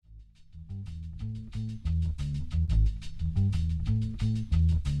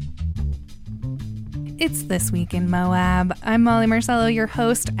It's This Week in Moab. I'm Molly Marcello, your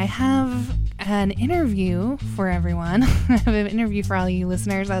host. I have an interview for everyone. I have an interview for all you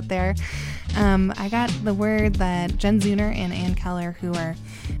listeners out there. I got the word that Jen Zeuner and Ann Keller, who are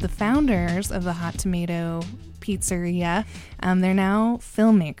the founders of the Hot Tomato Pizzeria, they're now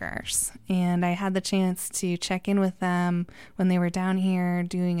filmmakers. And I had the chance to check in with them when they were down here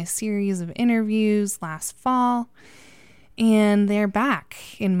doing a series of interviews last fall. And they're back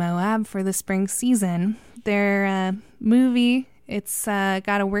in Moab for the spring season. Their movie, it's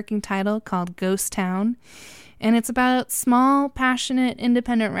got a working title called Ghost Town. And it's about small, passionate,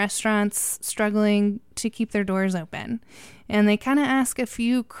 independent restaurants struggling to keep their doors open. And they kind of ask a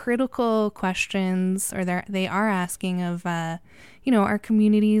few critical questions, or they are asking of, our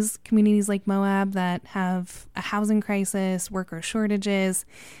communities like Moab that have a housing crisis, worker shortages,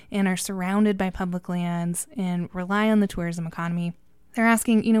 and are surrounded by public lands and rely on the tourism economy. They're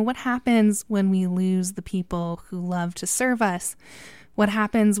asking, what happens when we lose the people who love to serve us? What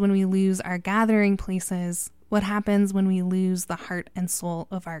happens when we lose our gathering places? What happens when we lose the heart and soul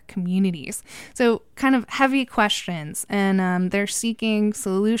of our communities? So kind of heavy questions, and they're seeking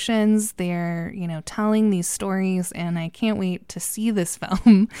solutions. They're, telling these stories, and I can't wait to see this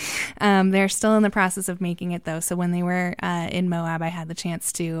film. They're still in the process of making it, though. So when they were in Moab, I had the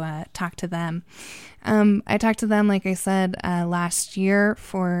chance to talk to them. I talked to them, like I said, last year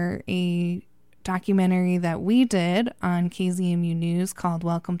for a documentary that we did on KZMU News called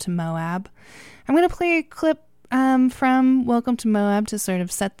Welcome to Moab. I'm going to play a clip from Welcome to Moab to sort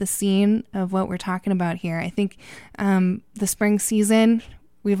of set the scene of what we're talking about here. I think the spring season,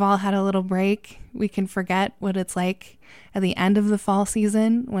 we've all had a little break. We can forget what it's like at the end of the fall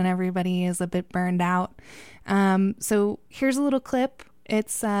season when everybody is a bit burned out. So here's a little clip.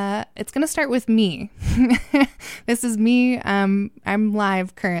 It's going to start with me. This is me. I'm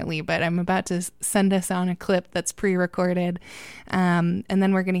live currently, but I'm about to send us on a clip that's pre-recorded. And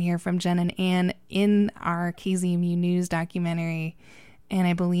then we're going to hear from Jen and Ann in our KZMU News documentary. And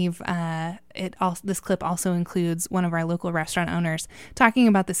I believe this clip also includes one of our local restaurant owners talking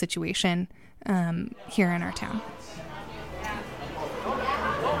about the situation here in our town.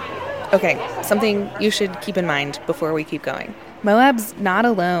 Okay, something you should keep in mind before we keep going. Moab's not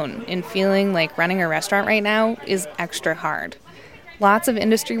alone in feeling like running a restaurant right now is extra hard. Lots of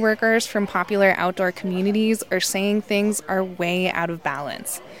industry workers from popular outdoor communities are saying things are way out of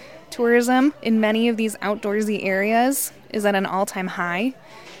balance. Tourism in many of these outdoorsy areas is at an all-time high.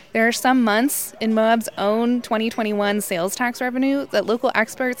 There are some months in Moab's own 2021 sales tax revenue that local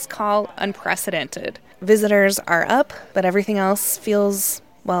experts call unprecedented. Visitors are up, but everything else feels,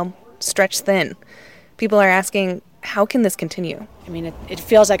 stretched thin. People are asking, how can this continue? I mean, it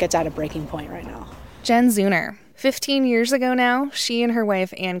feels like it's at a breaking point right now. Jen Zeuner. 15 years ago now, she and her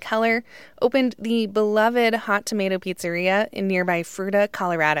wife, Ann Keller, opened the beloved Hot Tomato Pizzeria in nearby Fruita,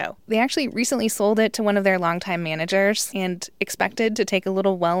 Colorado. They actually recently sold it to one of their longtime managers and expected to take a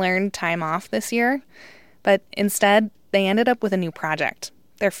little well-earned time off this year. But instead, they ended up with a new project.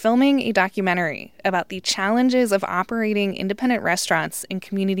 They're filming a documentary about the challenges of operating independent restaurants in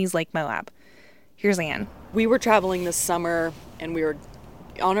communities like Moab. Here's Ann. We were traveling this summer, and we were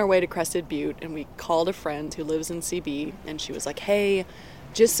on our way to Crested Butte, and we called a friend who lives in CB, and she was like, hey,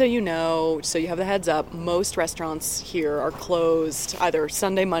 just so you know, so you have the heads up, most restaurants here are closed either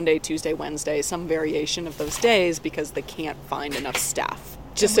Sunday, Monday, Tuesday, Wednesday, some variation of those days because they can't find enough staff.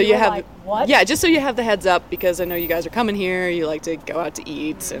 Just so you have, like, what? Yeah, just so you have the heads up, because I know you guys are coming here, you like to go out to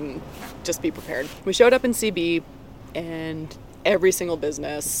eat, and just be prepared. We showed up in CB, and every single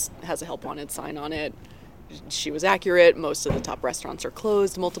business has a help wanted sign on it. She was accurate. Most of the top restaurants are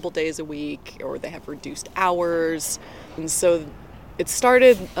closed multiple days a week, or they have reduced hours. And so it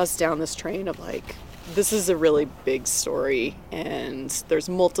started us down this train of like, this is a really big story, and there's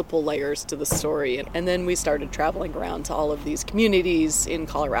multiple layers to the story. And then we started traveling around to all of these communities in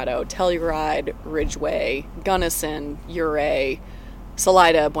Colorado: Telluride, Ridgway, Gunnison, Ouray,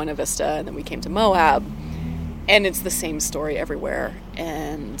 Salida, Buena Vista, and then we came to Moab. And it's the same story everywhere,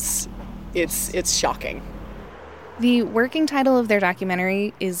 and it's shocking. The working title of their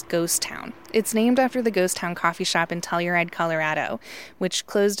documentary is Ghost Town. It's named after the Ghost Town coffee shop in Telluride, Colorado, which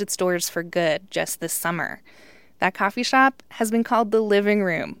closed its doors for good just this summer. That coffee shop has been called the living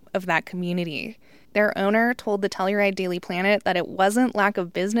room of that community. Their owner told the Telluride Daily Planet that it wasn't lack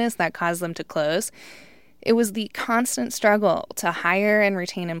of business that caused them to close. It was the constant struggle to hire and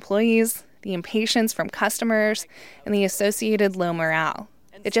retain employees, the impatience from customers, and the associated low morale.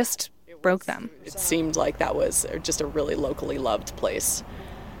 It just broke them. It seemed like that was just a really locally loved place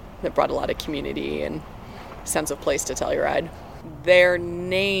that brought a lot of community and sense of place to Telluride. Their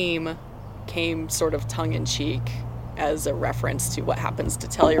name came sort of tongue-in-cheek as a reference to what happens to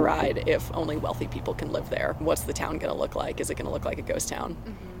Telluride if only wealthy people can live there. What's the town going to look like? Is it going to look like a ghost town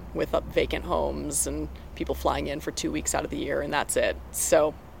with vacant homes and people flying in for 2 weeks out of the year and that's it?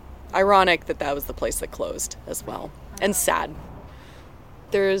 So ironic that was the place that closed as well. And sad.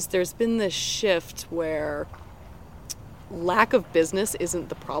 There's been this shift where lack of business isn't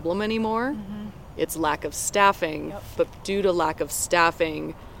the problem anymore. It's lack of staffing. But due to lack of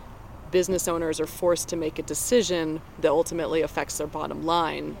staffing, business owners are forced to make a decision that ultimately affects their bottom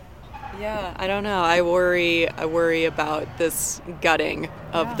line. Yeah, I don't know. I worry about this gutting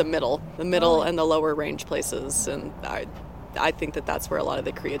of the middle and the lower range places, and I think that's where a lot of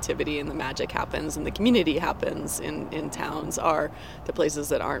the creativity and the magic happens and the community happens in towns, are the places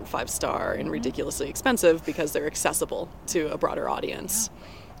that aren't 5-star and ridiculously expensive because they're accessible to a broader audience.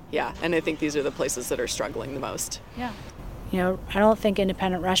 Yeah, and I think these are the places that are struggling the most. Yeah. You know, I don't think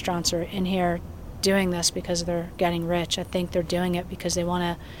independent restaurants are in here doing this because they're getting rich. I think they're doing it because they want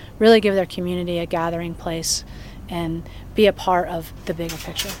to really give their community a gathering place and be a part of the bigger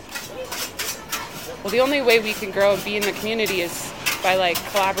picture. Well, the only way we can grow and be in the community is by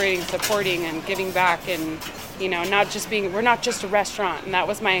collaborating, supporting, and giving back, and we're not just a restaurant. And that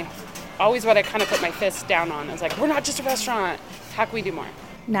was always what I kind of put my fist down on. I was like, we're not just a restaurant. How can we do more?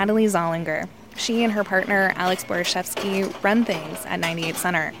 Natalie Zollinger. She and her partner, Alex Borashevsky, run things at 98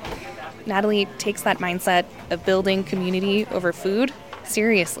 Center. Natalie takes that mindset of building community over food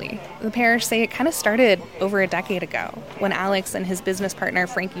seriously. The pair say it kind of started over a decade ago when Alex and his business partner,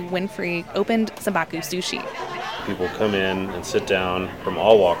 Frankie Winfrey, opened Sabaku Sushi. People come in and sit down from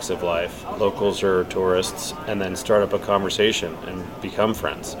all walks of life, locals or tourists, and then start up a conversation and become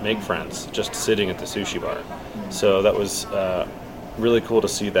friends, make friends, just sitting at the sushi bar. So that was really cool to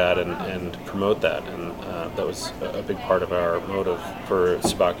see that and promote that, and that was a big part of our motive for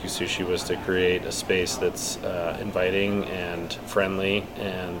Sabaku Sushi, was to create a space that's inviting and friendly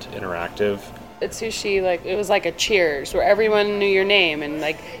and interactive. At sushi, it was like a Cheers where everyone knew your name, and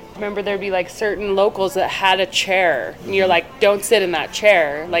remember there'd be certain locals that had a chair and you're don't sit in that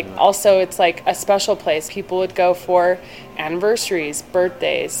chair. Also it's a special place people would go for anniversaries,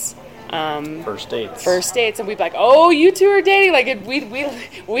 birthdays, First dates, and we'd be like, oh, you two are dating.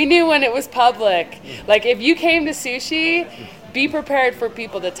 We knew when it was public. If you came to sushi, be prepared for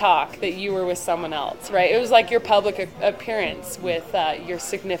people to talk that you were with someone else, right? It was like your public appearance with your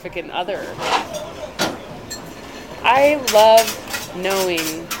significant other. I love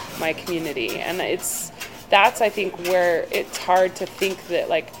knowing my community, and that's I think where it's hard to think that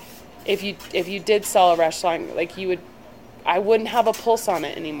if you did sell a restaurant, I wouldn't have a pulse on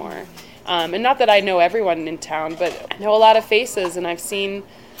it anymore. And not that I know everyone in town, but I know a lot of faces, and I've seen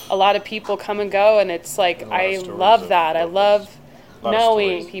a lot of people come and go, and it's I love that. I love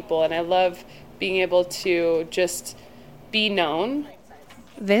knowing people, and I love being able to just be known.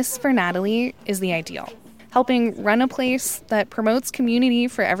 This, for Natalie, is the ideal. Helping run a place that promotes community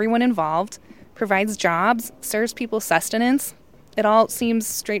for everyone involved, provides jobs, serves people sustenance. It all seems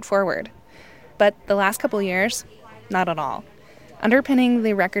straightforward. But the last couple years, not at all. Underpinning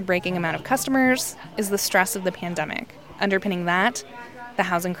the record-breaking amount of customers is the stress of the pandemic. Underpinning that, the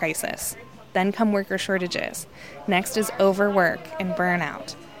housing crisis. Then come worker shortages. Next is overwork and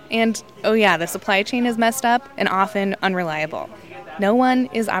burnout. And, the supply chain is messed up and often unreliable. No one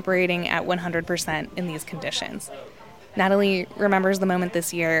is operating at 100% in these conditions. Natalie remembers the moment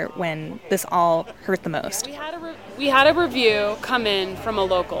this year when this all hurt the most. We had a review come in from a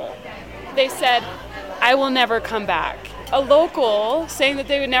local. They said, I will never come back. A local saying that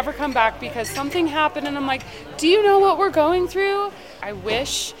they would never come back because something happened, and I'm like, do you know what we're going through? I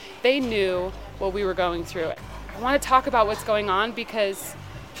wish they knew what we were going through. I want to talk about what's going on because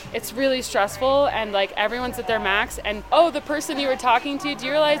it's really stressful, and everyone's at their max, and the person you were talking to, do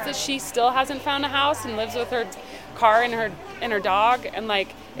you realize that she still hasn't found a house and lives with her car and her dog and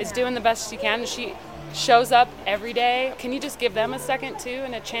is doing the best she can? She shows up every day. Can you just give them a second too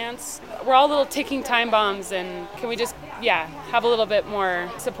and a chance? We're all little ticking time bombs, and can we just have a little bit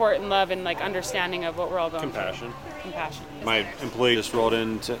more support and love and understanding of what we're all going through. Compassion. My employee just rolled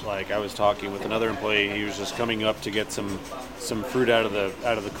into, I was talking with another employee. He was just coming up to get some fruit out of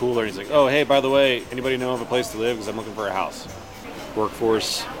the cooler. He's like, oh, hey, by the way, anybody know of a place to live? Because I'm looking for a house.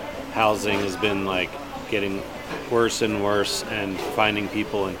 Workforce housing has been getting worse and worse, and finding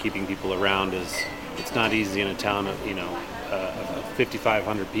people and keeping people around it's not easy in a town of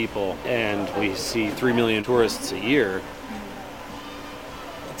 5,500 people, and we see 3 million tourists a year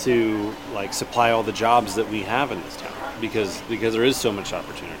to supply all the jobs that we have in this town, because there is so much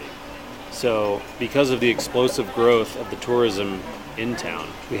opportunity. So because of the explosive growth of the tourism in town,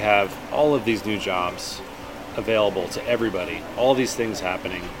 we have all of these new jobs available to everybody, all these things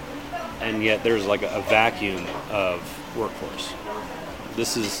happening, and yet there's like a vacuum of workforce.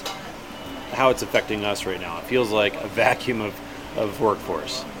 This is how it's affecting us right now. It feels like a vacuum of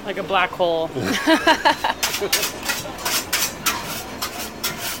workforce. Like a black hole.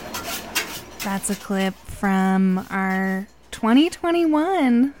 That's a clip from our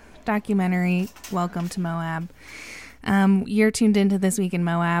 2021 documentary, Welcome to Moab. You're tuned into This Week in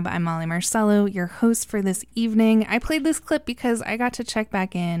Moab. I'm Molly Marcello, your host for this evening. I played this clip because I got to check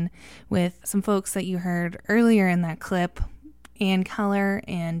back in with some folks that you heard earlier in that clip, Ann Keller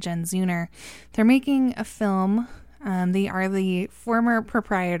and Jen Zuner. They're making a film. They are the former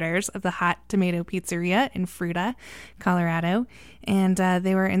proprietors of the Hot Tomato Pizzeria in Fruita, Colorado, and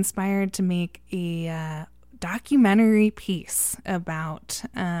they were inspired to make a documentary piece about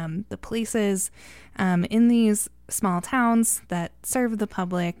the places in these small towns that serve the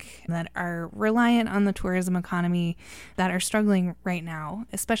public, that are reliant on the tourism economy, that are struggling right now,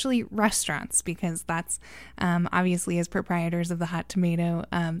 especially restaurants, because that's obviously, as proprietors of the Hot Tomato,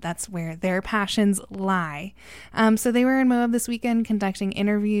 that's where their passions lie. So they were in Moab this weekend conducting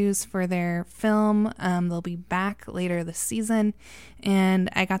interviews for their film. They'll be back later this season, and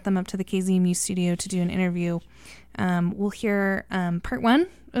I got them up to the KZMU studio to do an interview. We'll hear part one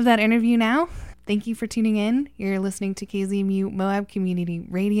of that interview now. Thank you for tuning in. You're listening to KZMU Moab Community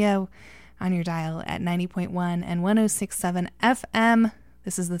Radio on your dial at 90.1 and 106.7 FM.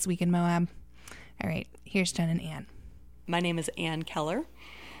 This is This Week in Moab. All right, here's Jen and Ann. My name is Ann Keller.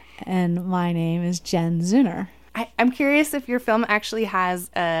 And my name is Jen Zuner. I'm curious if your film actually has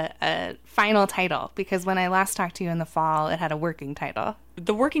a final title, because when I last talked to you in the fall, it had a working title.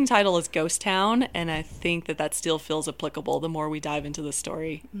 The working title is Ghost Town, and I think that still feels applicable the more we dive into the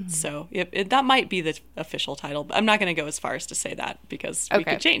story. Mm-hmm. So that might be the official title. I'm not going to go as far as to say that, because we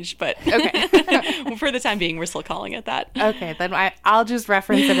could change, but okay. For the time being, we're still calling it that. Okay, then I'll just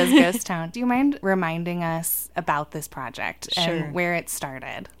reference it as Ghost Town. Do you mind reminding us about this project and where it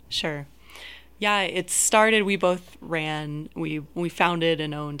started? Sure. Yeah, it started, we both ran, we founded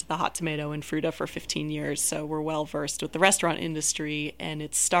and owned the Hot Tomato in Fruita for 15 years, so we're well versed with the restaurant industry, and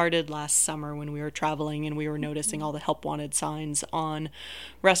it started last summer when we were traveling and we were noticing all the help wanted signs on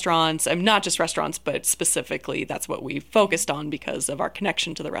restaurants, and not just restaurants, but specifically that's what we focused on because of our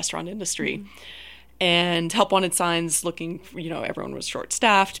connection to the restaurant industry. Mm-hmm. And help wanted signs looking, everyone was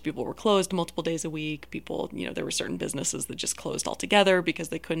short-staffed. People were closed multiple days a week. People, there were certain businesses that just closed altogether because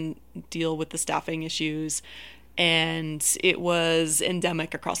they couldn't deal with the staffing issues. And it was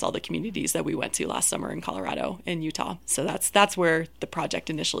endemic across all the communities that we went to last summer in Colorado and Utah. So that's where the project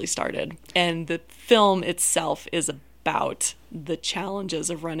initially started. And the film itself is about the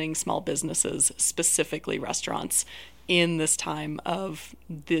challenges of running small businesses, specifically restaurants, in this time of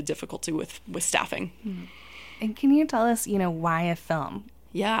the difficulty with staffing. And can you tell us, why a film?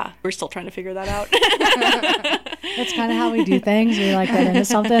 Yeah, we're still trying to figure that out. That's kind of how we do things. We get into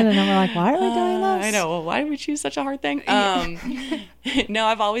something and then we're like, why are we doing this? I know. Well, why did we choose such a hard thing? No,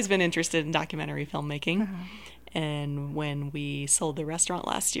 I've always been interested in documentary filmmaking. Uh-huh. And when we sold the restaurant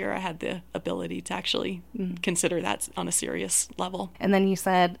last year, I had the ability to actually consider that on a serious level. And then you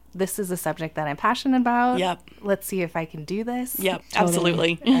said, this is a subject that I'm passionate about. Yep. Let's see if I can do this. Yep, totally.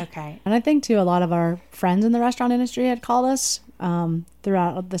 Absolutely. Okay. And I think, too, a lot of our friends in the restaurant industry had called us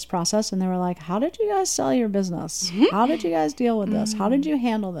throughout this process, and they were like, how did you guys sell your business? How did you guys deal with this? How did you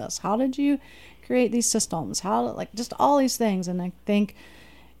handle this? How did you create these systems? Just all these things. And I think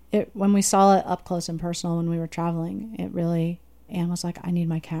when we saw it up close and personal when we were traveling, it really, Anne was like, I need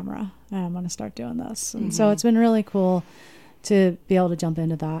my camera and I'm going to start doing this. And so it's been really cool to be able to jump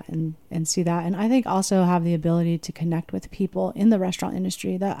into that and see that. And I think also have the ability to connect with people in the restaurant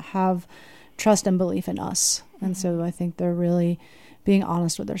industry that have trust and belief in us. And so I think they're really being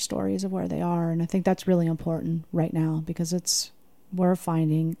honest with their stories of where they are. And I think that's really important right now because we're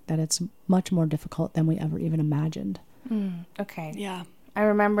finding that it's much more difficult than we ever even imagined. Okay. Yeah. I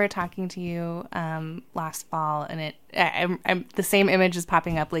remember talking to you last fall, and I'm the same image is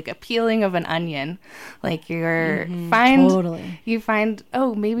popping up, like a peeling of an onion. Like you find,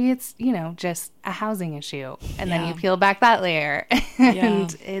 oh, maybe it's just a housing issue, and then you peel back that layer,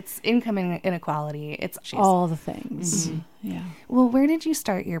 and it's income inequality. It's all the things. Yeah. Well, where did you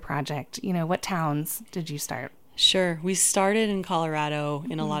start your project? What towns did you start? Sure. We started in Colorado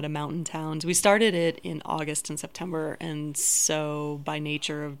in a lot of mountain towns. We started it in August and September, and so by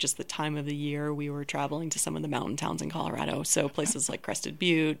nature of just the time of the year, we were traveling to some of the mountain towns in Colorado. So places like Crested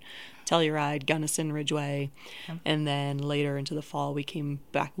Butte, Telluride, Gunnison Ridgeway, and then later into the fall, we came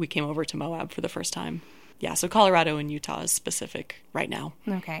over to Moab for the first time. Yeah, so Colorado and Utah is specific right now.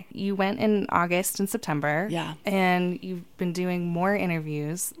 Okay. You went in August and September. Yeah. And you've been doing more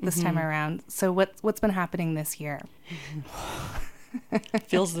interviews this time around. So what's been happening this year?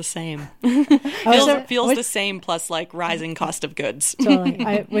 Feels the same. feels the same, plus like rising cost of goods. Totally.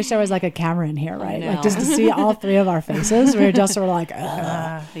 I wish there was like a camera in here, right? Like just to see all three of our faces. We were just sort of like,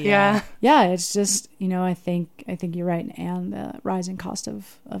 Yeah. Yeah, it's just, I think you're right, Anne. The rising cost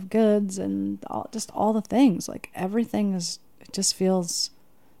of goods and all the things, like everything it just feels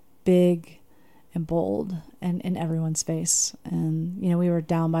big and bold and in everyone's face. And, we were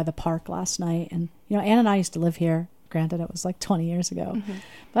down by the park last night, and, Anne and I used to live here. Granted, it was like 20 years ago,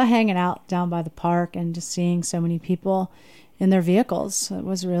 but hanging out down by the park and just seeing so many people in their vehicles, it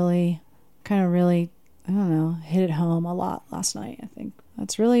was really, I don't know, hit it home a lot last night. I think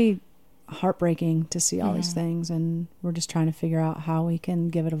that's really heartbreaking to see all these things, and we're just trying to figure out how we can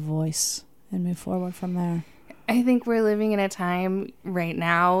give it a voice and move forward from there. I think we're living in a time right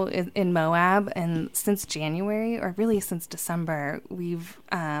now in Moab, and since January, or really since December, we've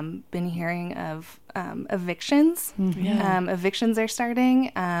been hearing of evictions. Evictions are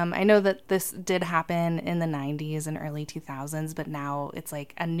starting. I know that this did happen in the 90s and early 2000s, but now it's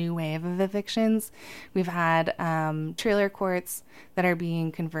like a new wave of evictions. We've had trailer courts that are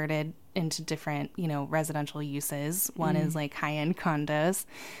being converted into different, residential uses. One is like high-end condos.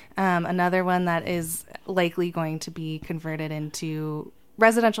 Another one that is likely going to be converted into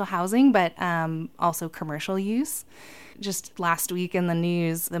residential housing, but also commercial use. Just last week in the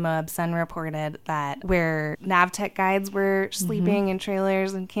news, the Moab Sun reported that where Navtech guides were sleeping in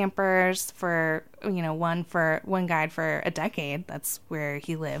trailers and campers for, one guide for a decade. That's where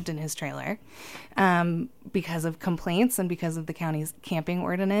he lived in his trailer. Because of complaints and because of the county's camping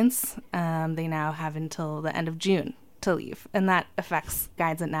ordinance, they now have until the end of June to leave. And that affects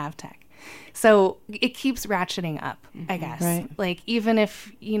guides at Navtech. So it keeps ratcheting up, I guess. Right. Like, even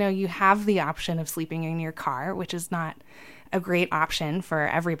if, you have the option of sleeping in your car, which is not a great option for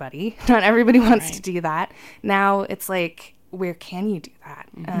everybody. Not everybody wants to do that. Now it's like, where can you do that?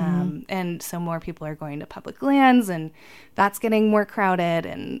 And so more people are going to public lands, and that's getting more crowded.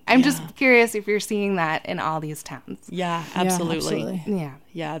 And I'm just curious if you're seeing that in all these towns. Yeah, absolutely.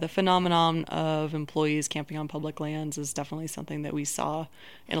 Yeah. The phenomenon of employees camping on public lands is definitely something that we saw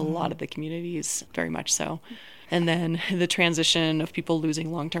in a lot of the communities, very much so. And then the transition of people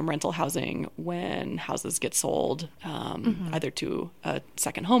losing long-term rental housing when houses get sold, either to a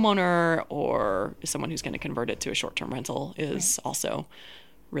second homeowner or someone who's going to convert it to a short-term rental is also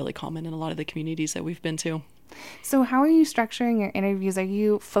really common in a lot of the communities that we've been to. So how are you structuring your interviews? Are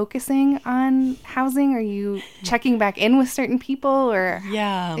you focusing on housing? Are you checking back in with certain people? Or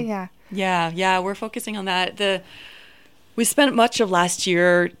Yeah, we're focusing on that. We spent much of last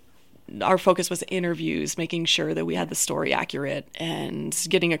year, our focus was interviews, making sure that we had the story accurate and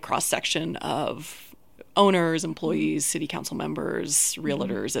getting a cross-section of owners, employees, city council members,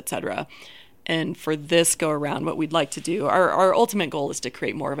 realtors, etc. And for this go around, what we'd like to do, our ultimate goal is to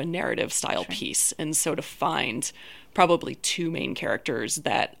create more of a narrative style piece. And so to find probably two main characters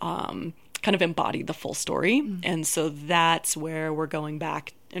that kind of embody the full story. And so that's where we're going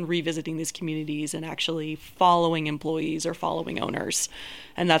back and revisiting these communities and actually following employees or following owners.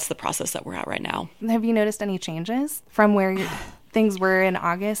 And that's the process that we're at right now. Have you noticed any changes from where things were in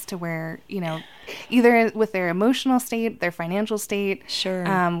August to where, either with their emotional state, their financial state,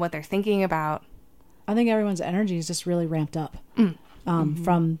 what they're thinking about? I think everyone's energy is just really ramped up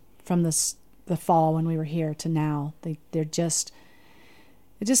from the fall when we were here to now. It just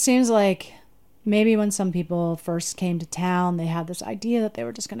seems like maybe when some people first came to town, they had this idea that they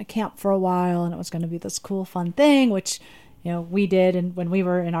were just going to camp for a while and it was going to be this cool, fun thing, which, we did and when we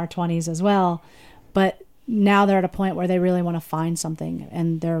were in our 20s as well. But now they're at a point where they really want to find something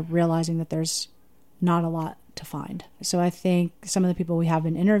and they're realizing that there's not a lot to find. So I think some of the people we have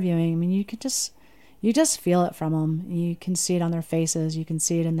been interviewing, I mean, you just feel it from them. You can see it on their faces. You can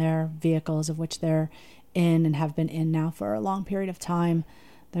see it in their vehicles of which they're in and have been in now for a long period of time.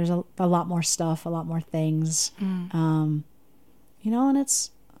 There's a lot more stuff, a lot more things, and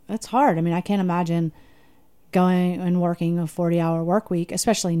it's hard. I mean, I can't imagine going and working a 40-hour work week,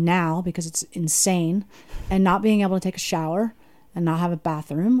 especially now because it's insane, and not being able to take a shower and not have a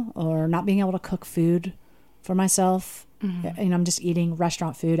bathroom or not being able to cook food for myself. I'm just eating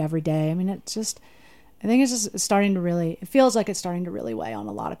restaurant food every day. I mean, I think it's just starting to really, it feels like it's starting to really weigh on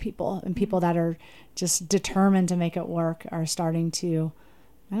a lot of people, and people that are just determined to make it work are starting to,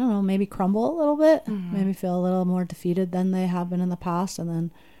 I don't know, maybe crumble a little bit, maybe feel a little more defeated than they have been in the past. And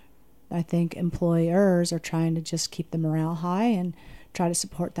then I think employers are trying to just keep the morale high and try to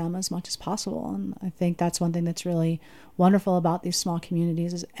support them as much as possible. And I think that's one thing that's really wonderful about these small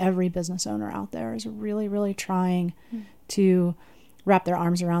communities is every business owner out there is really, really trying to wrap their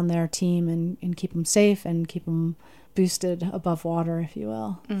arms around their team and keep them safe and keep them boosted above water, if you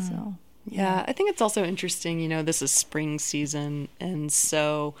will. So. Yeah, I think it's also interesting, you know, this is spring season. And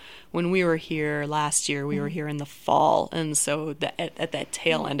so when we were here last year, we were here in the fall. And so at that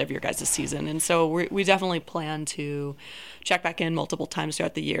tail end of your guys' season. And so we definitely plan to check back in multiple times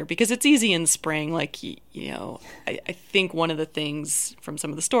throughout the year because it's easy in spring. Like, you know, I think one of the things from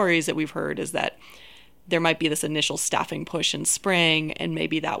some of the stories that we've heard is that there might be this initial staffing push in spring and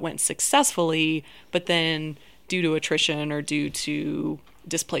maybe that went successfully, but then due to attrition or due to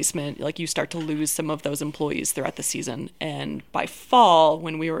displacement, like you start to lose some of those employees throughout the season. And by fall,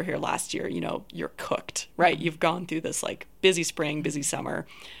 when we were here last year, you know, you're cooked, right? You've gone through this like busy spring, busy summer,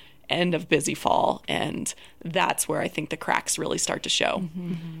 end of busy fall. And that's where I think the cracks really start to show.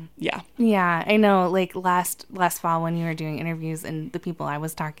 Yeah. Yeah, I know. Like last fall when you were doing interviews and the people I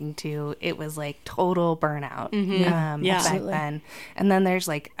was talking to, it was like total burnout. Back then. And then there's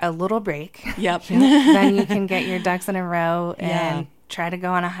like a little break. Yep. Then you can get your ducks in a row and try to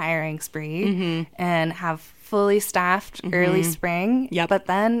go on a hiring spree and have fully staffed early spring. Yep. But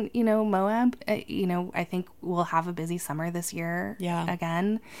then, you know, Moab, you know, I think we'll have a busy summer this year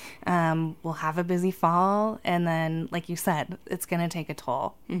again. We'll have a busy fall. And then, like you said, it's going to take a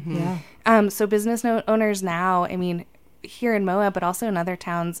toll. So business owners now, I mean, here in Moab, but also in other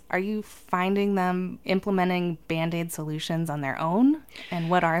towns, are you finding them implementing Band-Aid solutions on their own? And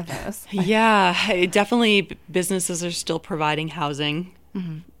what are those? Yeah, definitely businesses are still providing housing.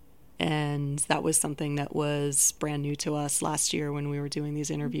 And that was something that was brand new to us last year when we were doing these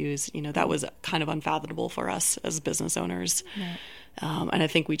interviews. You know, that was kind of unfathomable for us as business owners. Right. And I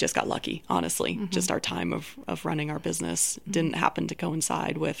think we just got lucky, honestly. Just our time of running our business didn't happen to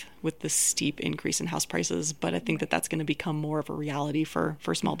coincide with the steep increase in house prices. But I think that that's going to become more of a reality for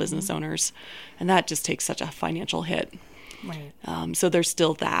small business owners. And that just takes such a financial hit. Right. So there's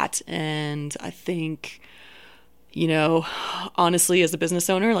still that. And I think, you know, honestly, as a business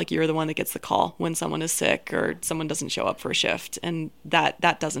owner, like you're the one that gets the call when someone is sick or someone doesn't show up for a shift. And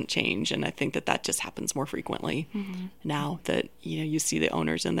that doesn't change. And I think that just happens more frequently now that, you know, you see the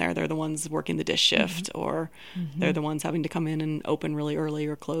owners in there. They're the ones working the dish shift or they're the ones having to come in and open really early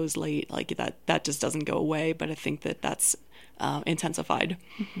or close late. Like that just doesn't go away. But I think that's intensified.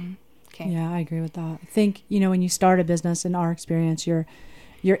 Okay. Yeah, I agree with that. I think, you know, when you start a business, in our experience, you're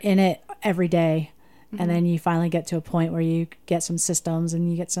in it every day. And then you finally get to a point where you get some systems and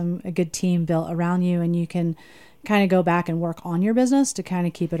you get a good team built around you, and you can kind of go back and work on your business to kind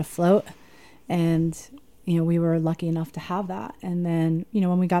of keep it afloat. And, you know, we were lucky enough to have that. And then, you know,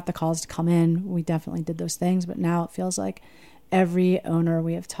 when we got the calls to come in, we definitely did those things. But now it feels like every owner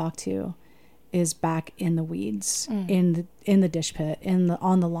we have talked to is back in the weeds, in the dish pit,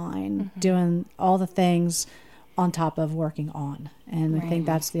 on the line, doing all the things on top of working on. And I think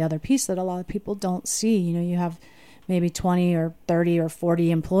that's the other piece that a lot of people don't see. You know, you have maybe 20 or 30 or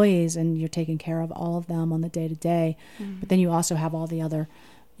 40 employees and you're taking care of all of them on the day to day. But then you also have all the other,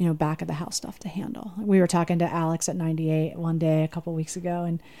 you know, back of the house stuff to handle. We were talking to Alex at 98 one day a couple weeks ago,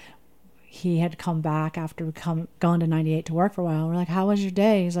 and he had come back after gone to 98 to work for a while. We're like, how was your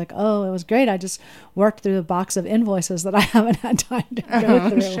day? He's like, oh, it was great. I just worked through the box of invoices that I haven't had time to go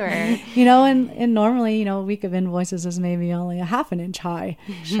through. Sure. You know, and normally, you know, a week of invoices is maybe only a half an inch high.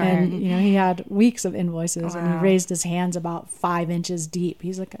 Sure. And, you know, he had weeks of invoices and he raised his hands about 5 inches deep.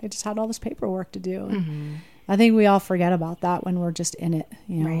 He's like, I just had all this paperwork to do. I think we all forget about that when we're just in it.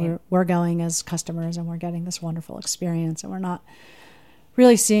 You know, we're going as customers and we're getting this wonderful experience, and we're not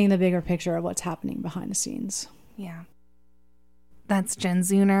really seeing the bigger picture of what's happening behind the scenes. Yeah. That's Jen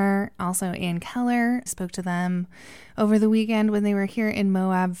Zuner. Also, Ann Keller. Spoke to them over the weekend when they were here in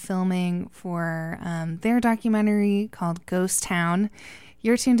Moab filming for their documentary called Ghost Town.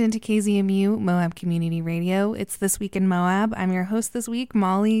 You're tuned into KZMU, Moab Community Radio. It's This Week in Moab. I'm your host this week,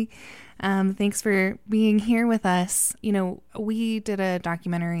 Molly. Thanks for being here with us. You know, we did a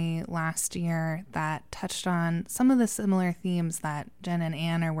documentary last year that touched on some of the similar themes that Jen and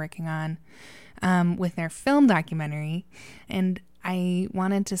Ann are working on with their film documentary. And I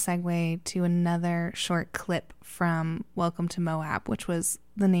wanted to segue to another short clip from Welcome to Moab, which was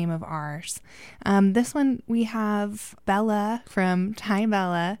the name of ours. This one we have Bella from Thai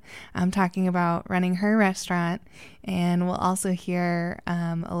Bella talking about running her restaurant, and we'll also hear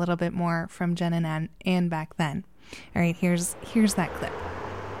a little bit more from Jen and Ann back then. All right, here's that clip.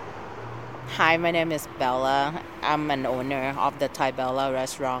 Hi, my name is Bella. I'm an owner of the Thai Bella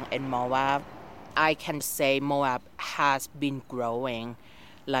restaurant in Moab. I can say Moab has been growing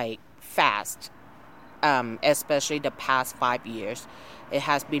like fast, especially the past 5 years. It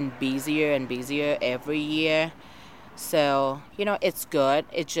has been busier and busier every year. So, it's good.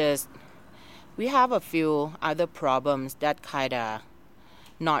 It's just we have a few other problems that kind of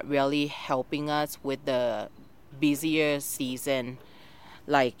not really helping us with the busier season,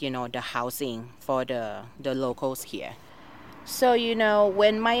 like, the housing for the locals here. So,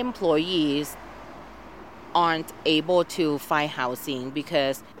 when my employees aren't able to find housing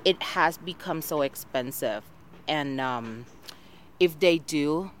because it has become so expensive, and if they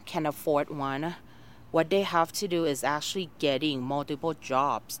can afford one, what they have to do is actually getting multiple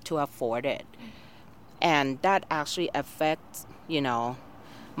jobs to afford it. And that actually affects,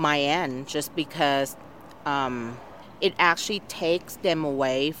 my end, just because it actually takes them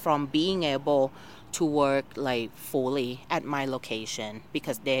away from being able to work like fully at my location,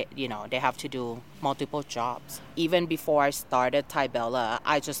 because they have to do multiple jobs. Even before I started Thai Bella,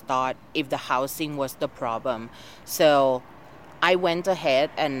 I just thought if the housing was the problem. So I went ahead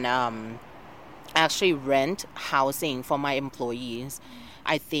and actually rent housing for my employees.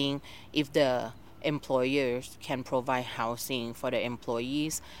 I think if the employers can provide housing for the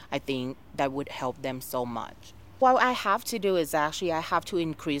employees, I think that would help them so much. What I have to do is actually I have to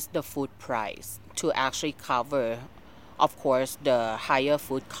increase the food price to actually cover, of course, the higher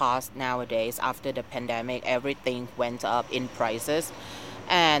food costs nowadays. After the pandemic, everything went up in prices.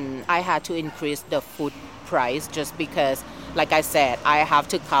 And I had to increase the food price just because, like I said, I have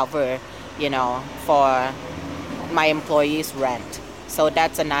to cover, for my employees' rent. So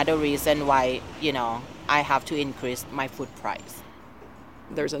that's another reason why, I have to increase my food price.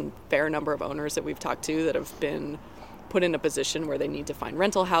 There's a fair number of owners that we've talked to that have been put in a position where they need to find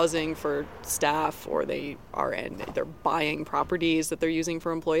rental housing for staff, or they're buying properties that they're using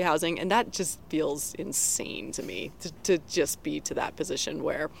for employee housing. And that just feels insane to me, to just be to that position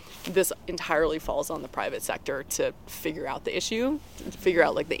where this entirely falls on the private sector to figure out the issue, to figure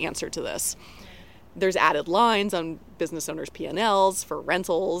out like the answer to this. There's added lines on business owners' P&Ls for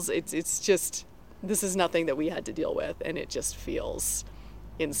rentals. It's just, this is nothing that we had to deal with, and it just feels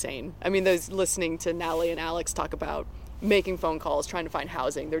insane. I mean, those listening to Natalie and Alex talk about making phone calls, trying to find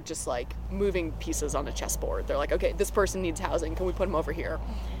housing, they're just like moving pieces on a chessboard. They're like, okay, this person needs housing. Can we put them over here?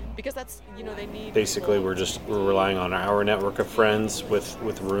 Because that's, they need... Basically, we're relying on our network of friends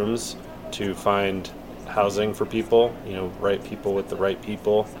with rooms to find housing for people, right people with the right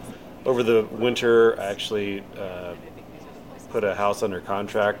people. Over the winter, I actually put a house under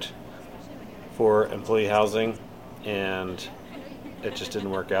contract for employee housing, and it just didn't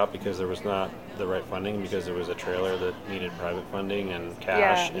work out because there was not the right funding, because there was a trailer that needed private funding and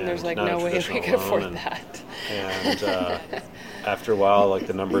cash. Yeah, and there's like no way we could afford that. And after a while, like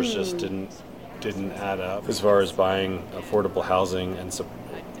the numbers just didn't add up as far as buying affordable housing and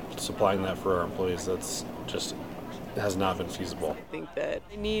supplying that for our employees. That's just has not been feasible. I think that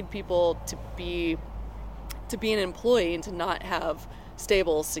they need people to be an employee and to not have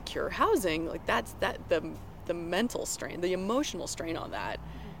stable, secure housing. Like the mental strain, the emotional strain on that,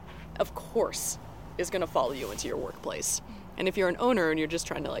 of course, is going to follow you into your workplace. And if you're an owner and you're just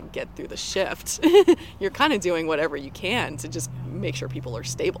trying to like get through the shift, you're kind of doing whatever you can to just make sure people are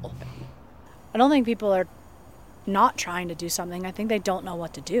stable. I don't think people are not trying to do something. I think they don't know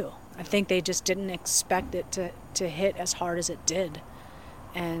what to do. I think they just didn't expect it to hit as hard as it did.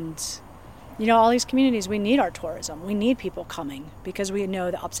 And all these communities, we need our tourism. We need people coming because we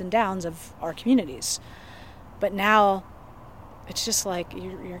know the ups and downs of our communities. But now it's just like,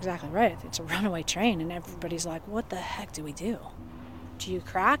 you're exactly right. It's a runaway train, and everybody's like, what the heck do we do? Do you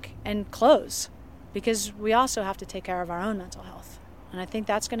crack and close? Because we also have to take care of our own mental health. And I think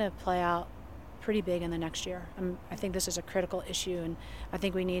that's going to play out pretty big in the next year. I think this is a critical issue, and I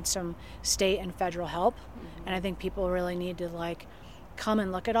think we need some state and federal help. Mm-hmm. And I think people really need to come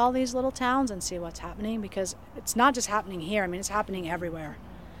and look at all these little towns and see what's happening, because it's not just happening here. I mean, it's happening everywhere,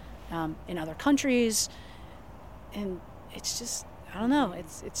 in other countries. And it's just, I don't know,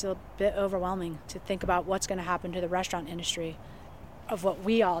 it's a bit overwhelming to think about what's going to happen to the restaurant industry of what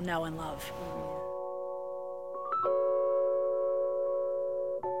we all know and love.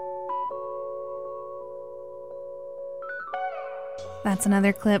 That's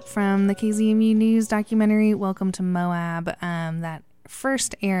another clip from the KZMU News documentary, Welcome to Moab, that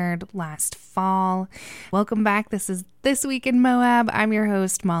first aired last fall. Welcome back. This is This Week in Moab. I'm your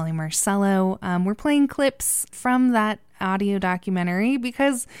host, Molly Marcello. We're playing clips from that audio documentary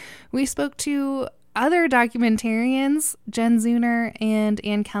because we spoke to other documentarians, Jen Zeuner and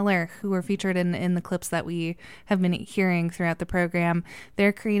Ann Keller, who were featured in the clips that we have been hearing throughout the program.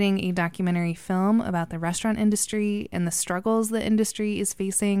 They're creating a documentary film about the restaurant industry and the struggles the industry is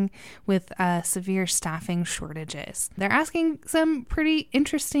facing with severe staffing shortages. They're asking some pretty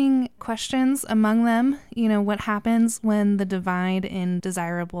interesting questions, among them, what happens when the divide in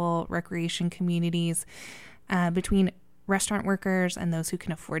desirable recreation communities between restaurant workers and those who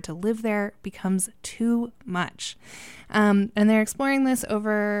can afford to live there becomes too much. And they're exploring this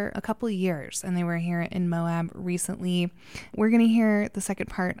over a couple of years, and they were here in Moab recently. We're going to hear the second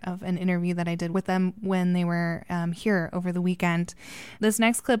part of an interview that I did with them when they were here over the weekend. This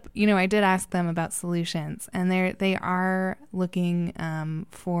next clip, I did ask them about solutions, and they are looking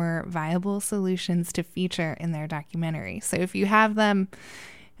for viable solutions to feature in their documentary. So if you have them,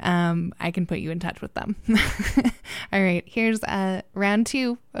 I can put you in touch with them. All right, here's round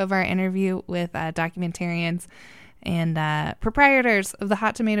 2 of our interview with documentarians and proprietors of the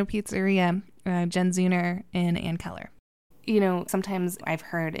Hot Tomato Pizzeria, Jen Zeuner and Ann Keller. Sometimes I've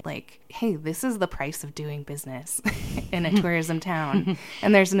heard hey, this is the price of doing business in a tourism town.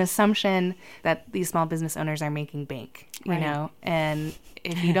 And there's an assumption that these small business owners are making bank, and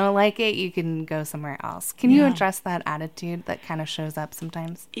if you don't like it, you can go somewhere else. Can you address that attitude that kind of shows up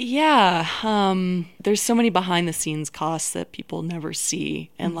sometimes? Yeah. There's so many behind the scenes costs that people never see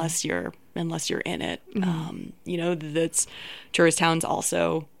unless you're in it. That's tourist towns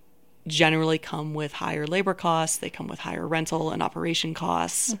also generally come with higher labor costs. They come with higher rental and operation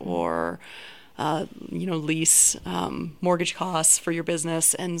costs, or lease, mortgage costs for your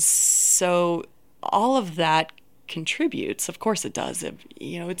business. And so all of that contributes. Of course it does.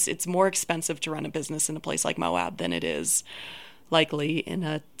 It's more expensive to run a business in a place like Moab than it is likely in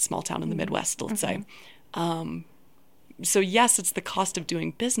a small town in the Midwest, let's say. So yes, it's the cost of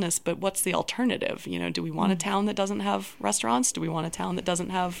doing business, but what's the alternative? Do we want a town that doesn't have restaurants? Do we want a town that doesn't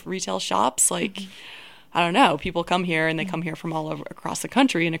have retail shops? I don't know. People come here, and they come here from all over across the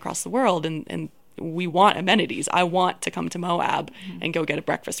country and across the world, and we want amenities. I want to come to Moab and go get a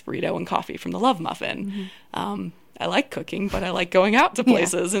breakfast burrito and coffee from the Love Muffin. I like cooking, but I like going out to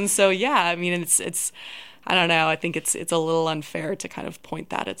places. And so, it's I don't know. I think it's a little unfair to kind of point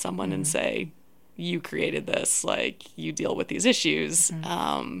that at someone and say, you created this, you deal with these issues.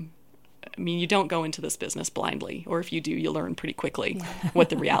 You don't go into this business blindly, or if you do, you learn pretty quickly what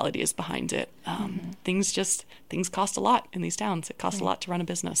the reality is behind it. Things cost a lot in these towns. It costs a lot to run a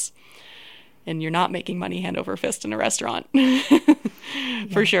business. And you're not making money hand over fist in a restaurant,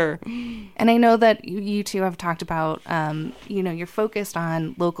 for sure. And I know that you two have talked about, you're focused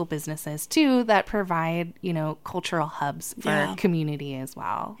on local businesses too that provide, cultural hubs for community as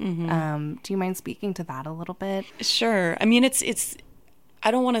well. Do you mind speaking to that a little bit? Sure. It's. I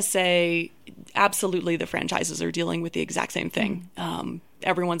don't want to say absolutely the franchises are dealing with the exact same thing.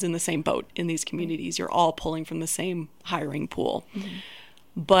 Everyone's in the same boat in these communities. You're all pulling from the same hiring pool.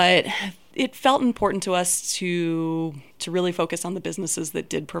 But it felt important to us to really focus on the businesses that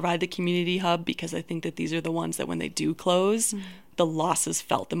did provide the community hub, because I think that these are the ones that when they do close, the losses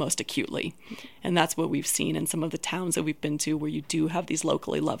felt the most acutely. And that's what we've seen in some of the towns that we've been to, where you do have these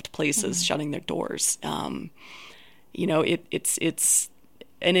locally loved places shutting their doors. It's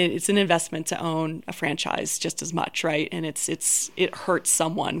an investment to own a franchise just as much, right? And it hurts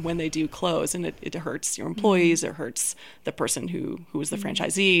someone when they do close, and it hurts your employees, it hurts the person who is the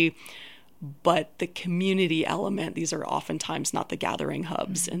franchisee. But the community element, these are oftentimes not the gathering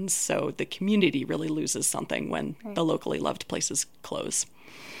hubs. And so the community really loses something when the locally loved places close.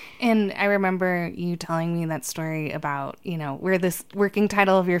 And I remember you telling me that story about, where this working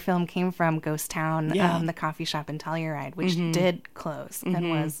title of your film came from, Ghost Town, the coffee shop in Telluride, which did close and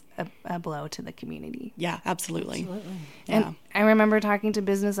was a blow to the community. Yeah, absolutely. And I remember talking to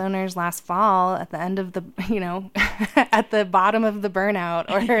business owners last fall at the end of the, at the bottom of the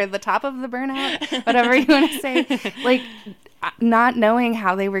burnout or the top of the burnout, whatever you want to say, not knowing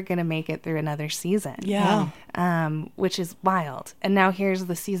how they were going to make it through another season. Which is wild. And now here's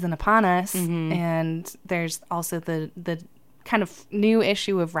the season upon us, and there's also the kind of new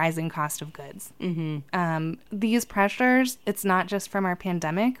issue of rising cost of goods. These pressures, it's not just from our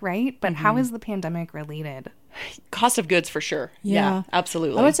pandemic, right? But how is the pandemic related? Cost of goods, for sure. Yeah,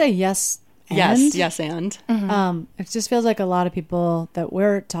 absolutely. I would say yes. Yes, and. It just feels like a lot of people that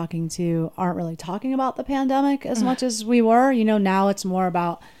we're talking to aren't really talking about the pandemic as much as we were. Now it's more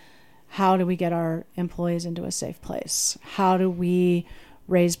about how do we get our employees into a safe place? How do we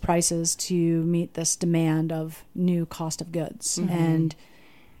raise prices to meet this demand of new cost of goods? And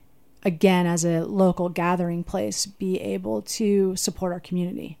again, as a local gathering place, be able to support our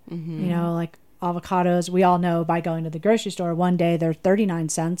community. You know, like avocados, we all know by going to the grocery store, one day they're 39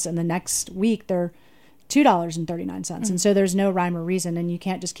 cents and the next week they're $2.39. And so there's no rhyme or reason, and you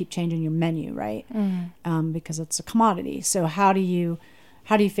can't just keep changing your menu, right? Because it's a commodity. So how do you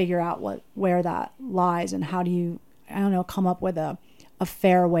figure out where that lies, and how do you, I don't know, come up with a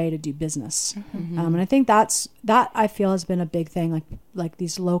fair way to do business? And I think that I feel has been a big thing, like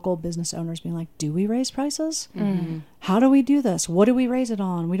these local business owners being like, do we raise prices? How do we do this? What do we raise it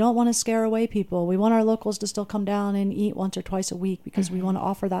on? We don't want to scare away people. We want our locals to still come down and eat once or twice a week because we want to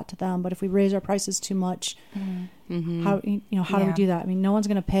offer that to them. But if we raise our prices too much, how do we do that? I mean, no one's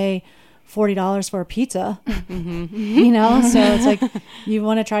going to pay $40 for a pizza, you know? So it's like, you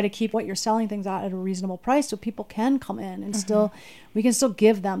want to try to keep what you're selling things at a reasonable price so people can come in and we can still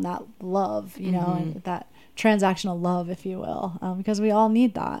give them that love, you know, and that transactional love, if you will, because we all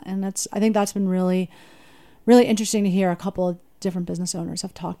need that. And I think that's been really, really interesting to hear. A couple of different business owners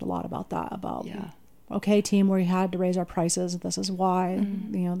have talked a lot about that, okay, team, we had to raise our prices. This is why,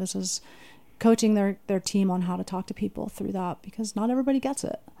 you know, this is coaching their team on how to talk to people through that, because not everybody gets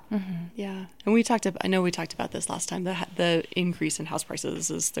it. Yeah, and I know we talked about this last time. The increase in house prices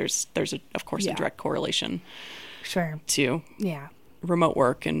is there's of course a direct correlation, to remote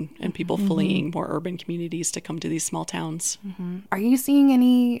work and people fleeing more urban communities to come to these small towns. Are you seeing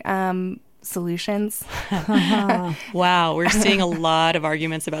any solutions? Wow, we're seeing a lot of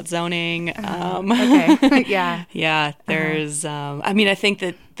arguments about zoning. There's I mean, I think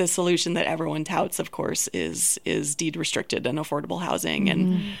that the solution that everyone touts, of course, is deed restricted and affordable housing,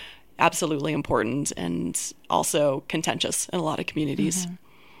 and absolutely important, and also contentious in a lot of communities.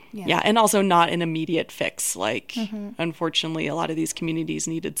 And also not an immediate fix. Like, unfortunately, a lot of these communities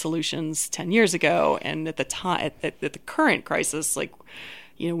needed solutions 10 years ago, and at the time, at the current crisis, like,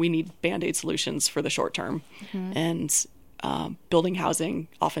 you know, we need Band-Aid solutions for the short term. And building housing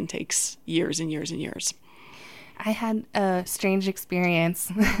often takes years and years and years. I had a strange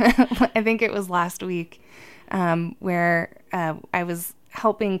experience. I think it was last week, where I was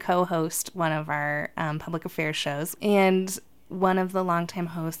helping co-host one of our public affairs shows. And one of the longtime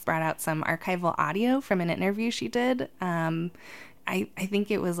hosts brought out some archival audio from an interview she did. I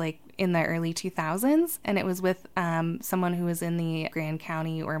think it was like in the early 2000s, and it was with someone who was in the Grand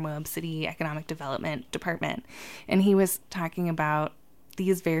County or Moab City Economic Development Department. And he was talking about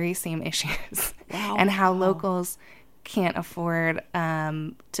these very same issues and how locals can't afford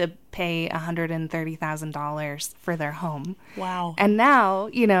to pay $130,000 for their home. Wow. And now,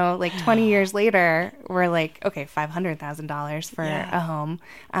 you know, like 20 years later, we're like, okay, $500,000 for a home.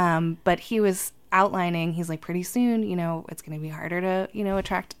 But he was outlining, he's like, pretty soon, you know, it's going to be harder to, you know,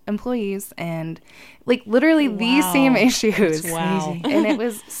 attract employees, and like literally these same issues. Wow. And it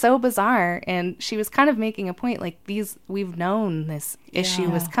was so bizarre. And she was kind of making a point, like, we've known this issue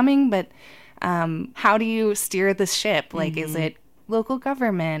was coming, but how do you steer the ship? Like, is it local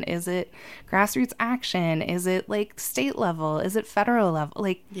government? Is it grassroots action? Is it like state level? Is it federal level?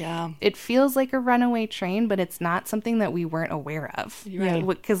 Like, it feels like a runaway train, but it's not something that we weren't aware of. Right.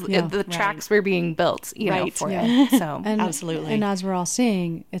 Because the tracks were being built, you know, for it. So absolutely. And as we're all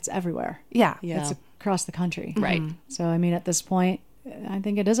seeing, it's everywhere. Yeah. It's across the country. Right. So, I mean, at this point, I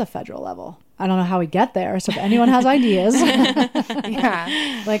think it is a federal level. I don't know how we get there. So if anyone has ideas,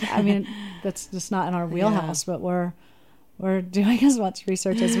 like, I mean, that's just not in our wheelhouse, but we're doing as much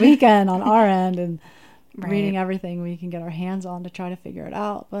research as we can on our end, and reading everything we can get our hands on to try to figure it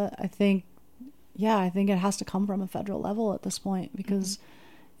out. But I think it has to come from a federal level at this point, because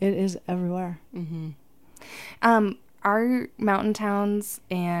it is everywhere. Are mountain towns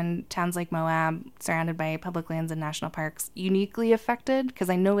and towns like Moab, surrounded by public lands and national parks, uniquely affected?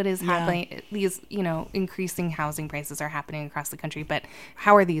 Because I know it is happening. These, you know, increasing housing prices are happening across the country, but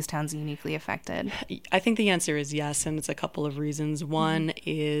how are these towns uniquely affected? I think the answer is yes, and it's a couple of reasons. One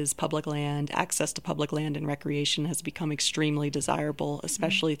is public land. Access to public land and recreation has become extremely desirable,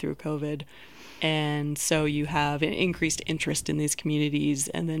 especially through COVID. And so you have an increased interest in these communities,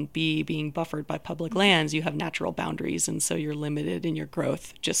 and then B, being buffered by public lands, you have natural boundaries, and so you're limited in your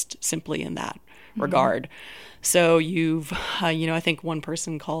growth just simply in that regard. So you've, you know, I think one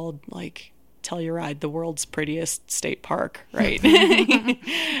person called, like, Telluride the world's prettiest state park, right?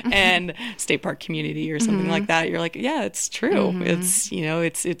 And state park community or something like that. You're like, yeah, it's true. It's, you know,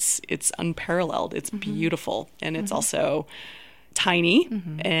 it's unparalleled. It's beautiful, and it's also tiny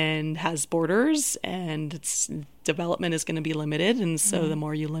and has borders, and it's development is going to be limited, and so the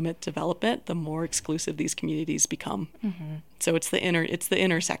more you limit development, the more exclusive these communities become. So it's the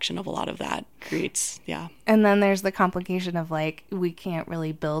intersection of a lot of that creates, And then there's the complication of like we can't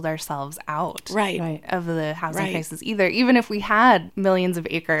really build ourselves out of the housing crisis either. Even if we had millions of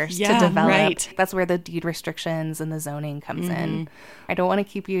acres to develop, that's where the deed restrictions and the zoning comes in. I don't want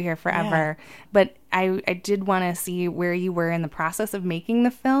to keep you here forever, but I did want to see where you were in the process of making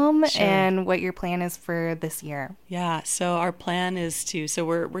the film and what your plan is for this year. Yeah, so our plan is so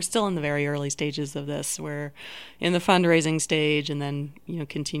we're still in the very early stages of this. We're in the fundraising stage and then,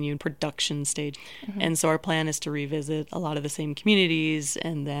 continued production stage. And so our plan is to revisit a lot of the same communities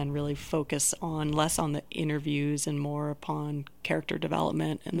and then really focus less on the interviews and more upon character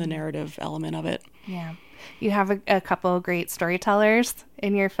development and the narrative element of it. Yeah. You have a couple of great storytellers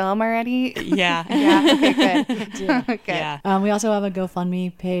in your film already? Yeah. Okay, good. Good. Yeah. We also have a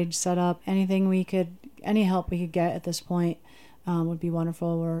GoFundMe page set up. Any help we could get at this point would be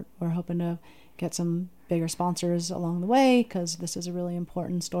wonderful. We're hoping to get some bigger sponsors along the way because this is a really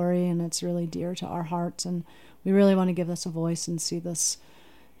important story and it's really dear to our hearts. And we really want to give this a voice and see this,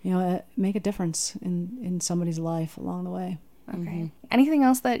 make a difference in somebody's life along the way. Okay. Anything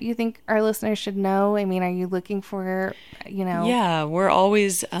else that you think our listeners should know? I mean, are you looking for, Yeah, we're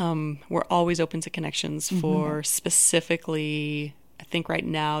always open to connections for specifically. I think right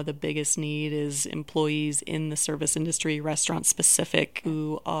now the biggest need is employees in the service industry, restaurant specific,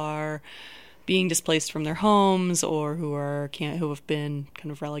 who are being displaced from their homes or who have been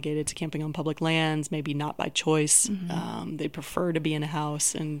kind of relegated to camping on public lands, maybe not by choice. They prefer to be in a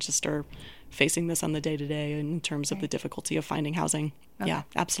house and just are facing this on the day-to-day in terms of the difficulty of finding housing. Okay. Yeah,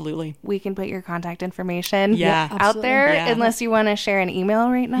 absolutely. We can put your contact information out there unless you want to share an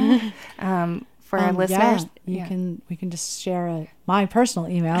email right now for our listeners. We can just share my personal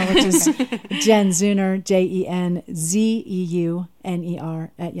email, which is Jen Zeuner, JenZeuner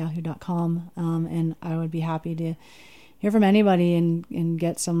 @yahoo.com. And I would be happy to hear from anybody and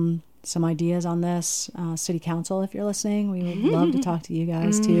get some ideas on this. City Council, if you're listening, we would love to talk to you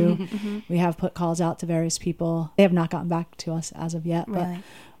guys too. We have put calls out to various people. They have not gotten back to us as of yet, but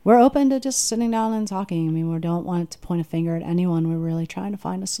we're open to just sitting down and talking. I mean, we don't want to point a finger at anyone. We're really trying to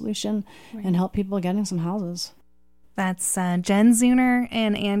find a solution and help people getting some houses. That's Jen Zeuner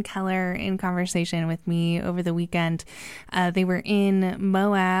and Ann Keller in conversation with me over the weekend. They were in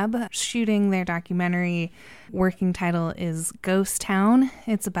Moab shooting their documentary. Working title is Ghost Town.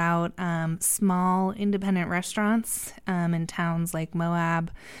 It's about small independent restaurants in towns like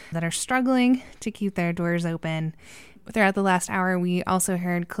Moab that are struggling to keep their doors open. Throughout the last hour, we also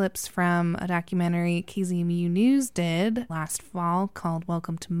heard clips from a documentary KZMU News did last fall called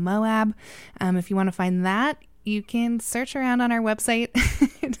Welcome to Moab. If you want to find that, you can search around on our website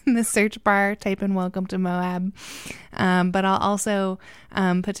in the search bar, type in Welcome to Moab. But I'll also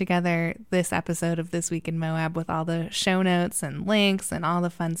put together this episode of This Week in Moab with all the show notes and links and all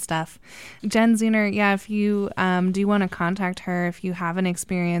the fun stuff. Jen Zeuner, if you do want to contact her, if you have an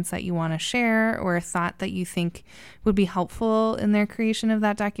experience that you want to share or a thought that you think would be helpful in their creation of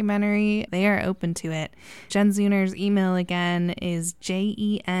that documentary, they are open to it. Jen Zeuner's email again is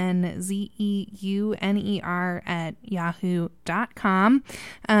JenZeuner@yahoo.com.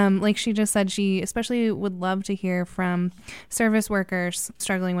 Like she just said, she especially would love to hear from service workers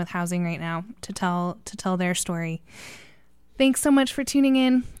struggling with housing right now to tell their story. Thanks so much for tuning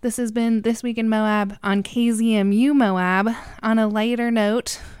in. This has been This Week in Moab on KZMU Moab. On a lighter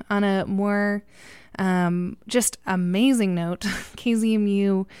note, on a more just amazing note,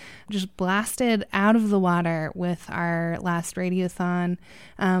 KZMU just blasted out of the water with our last radiothon.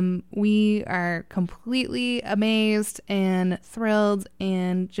 We are completely amazed and thrilled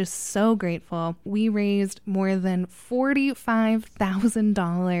and just so grateful. We raised more than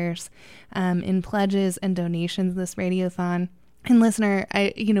 $45,000 in pledges and donations this radiothon. And listener,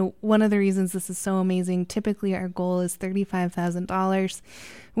 one of the reasons this is so amazing, typically our goal is $35,000.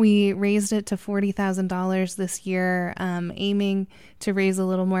 We raised it to $40,000 this year, aiming to raise a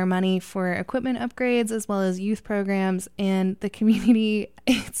little more money for equipment upgrades as well as youth programs. And the community,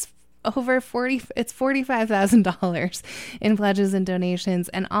 it's $45,000 in pledges and donations,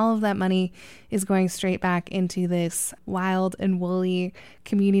 and all of that money is going straight back into this wild and woolly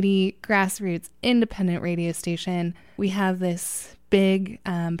community grassroots independent radio station. We have this big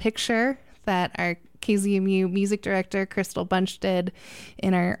picture that our KZMU music director Crystal Bunch did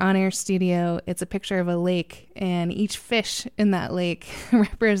in our on-air studio. It's a picture of a lake, and each fish in that lake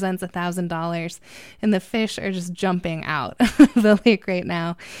represents $1,000, and the fish are just jumping out of the lake right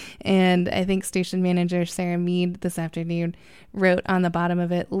now. And I think station manager Sarah Mead this afternoon wrote on the bottom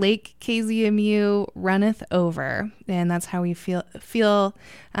of it, "Lake KZMU runneth over," and that's how we feel.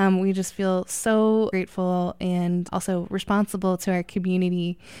 We just feel so grateful and also responsible to our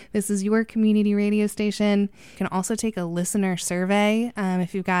community. This is your community radio station. You can also take a listener survey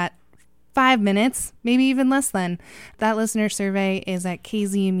if you've got 5 minutes, maybe even less than. That listener survey is at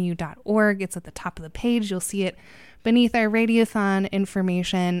kzmu.org. It's at the top of the page. You'll see it beneath our Radiothon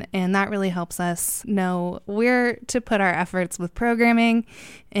information, and that really helps us know where to put our efforts with programming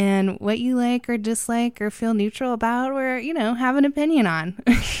and what you like or dislike or feel neutral about or, have an opinion on.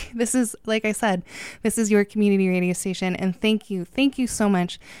 This is, like I said, this is your community radio station, and thank you so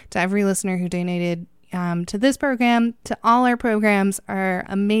much to every listener who donated to this program, to all our programs, our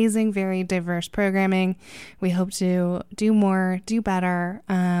amazing, very diverse programming. We hope to do more, do better,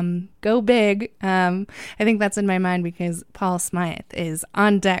 go big. I think that's in my mind because Paul Smythe is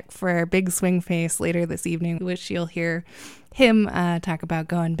on deck for Big Swing Face later this evening, which you'll hear him talk about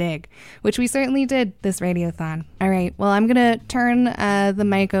going big, which we certainly did this Radiothon. All right, well, I'm going to turn the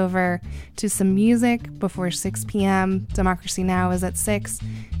mic over to some music before 6 p.m. Democracy Now! Is at 6,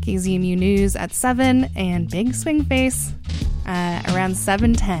 KZMU News at 7, and Big Swing Face around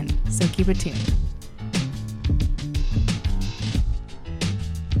 7:10, so keep it tuned.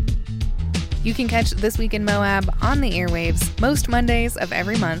 You can catch This Week in Moab on the airwaves most Mondays of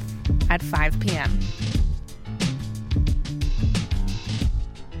every month at 5 p.m.